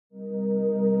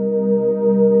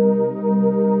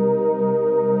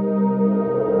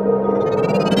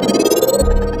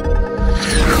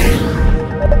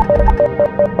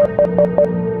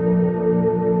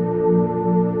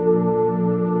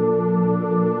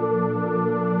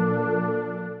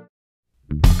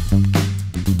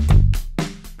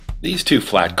These two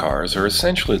flat cars are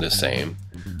essentially the same.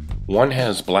 One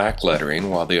has black lettering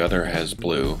while the other has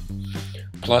blue.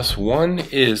 Plus one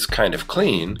is kind of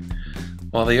clean,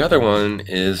 while the other one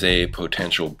is a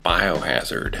potential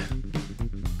biohazard.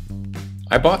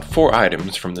 I bought 4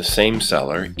 items from the same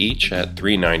seller, each at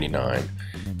 $3.99,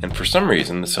 and for some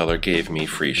reason the seller gave me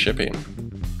free shipping.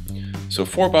 So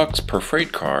 $4 per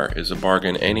freight car is a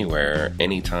bargain anywhere,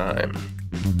 anytime.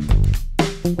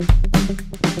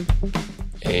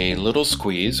 A little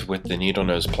squeeze with the needle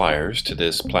nose pliers to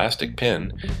this plastic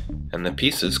pin, and the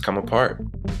pieces come apart.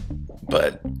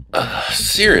 But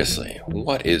seriously,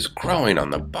 what is growing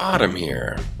on the bottom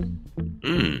here?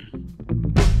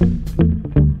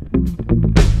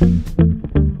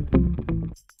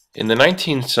 In the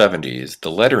 1970s,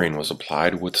 the lettering was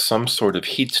applied with some sort of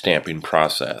heat stamping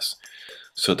process,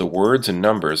 so the words and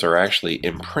numbers are actually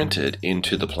imprinted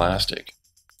into the plastic.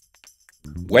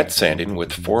 Wet sanding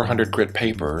with 400 grit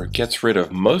paper gets rid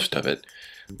of most of it,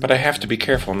 but I have to be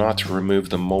careful not to remove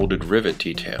the molded rivet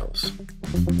details.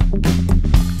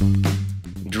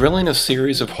 Drilling a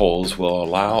series of holes will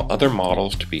allow other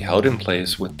models to be held in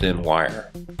place with thin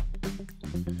wire.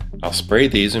 I'll spray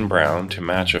these in brown to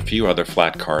match a few other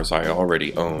flat cars I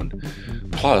already own.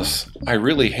 Plus, I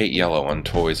really hate yellow on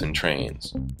toys and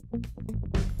trains.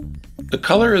 The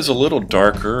color is a little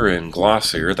darker and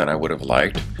glossier than I would have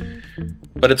liked,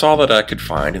 but it's all that I could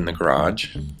find in the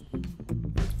garage.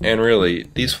 And really,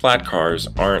 these flat cars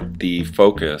aren't the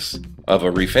focus of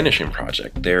a refinishing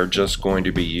project. They're just going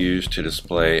to be used to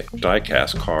display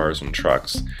die-cast cars and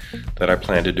trucks that I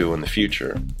plan to do in the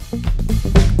future.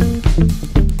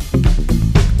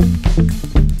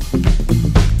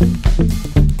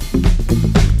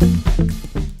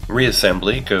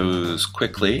 Reassembly goes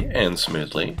quickly and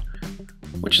smoothly,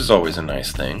 which is always a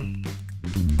nice thing.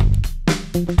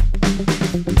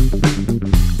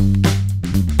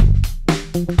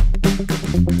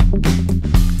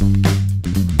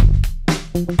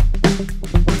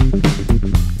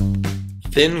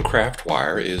 Thin craft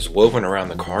wire is woven around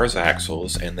the car's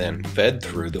axles and then fed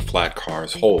through the flat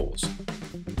car's holes.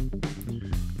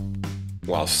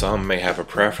 While some may have a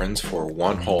preference for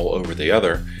one hole over the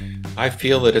other, I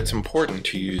feel that it's important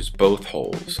to use both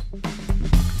holes.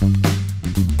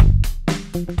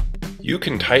 You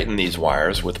can tighten these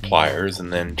wires with pliers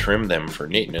and then trim them for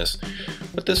neatness,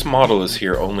 but this model is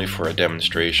here only for a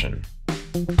demonstration.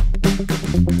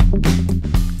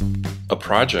 A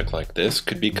project like this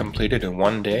could be completed in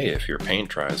one day if your paint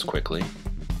dries quickly,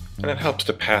 and it helps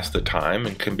to pass the time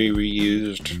and can be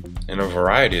reused in a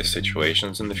variety of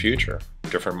situations in the future.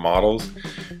 Different models,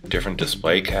 different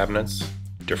display cabinets,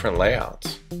 different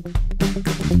layouts.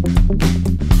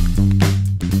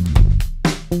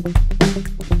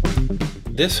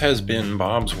 This has been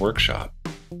Bob's Workshop,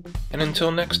 and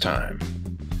until next time,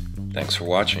 thanks for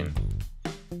watching,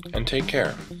 and take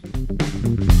care.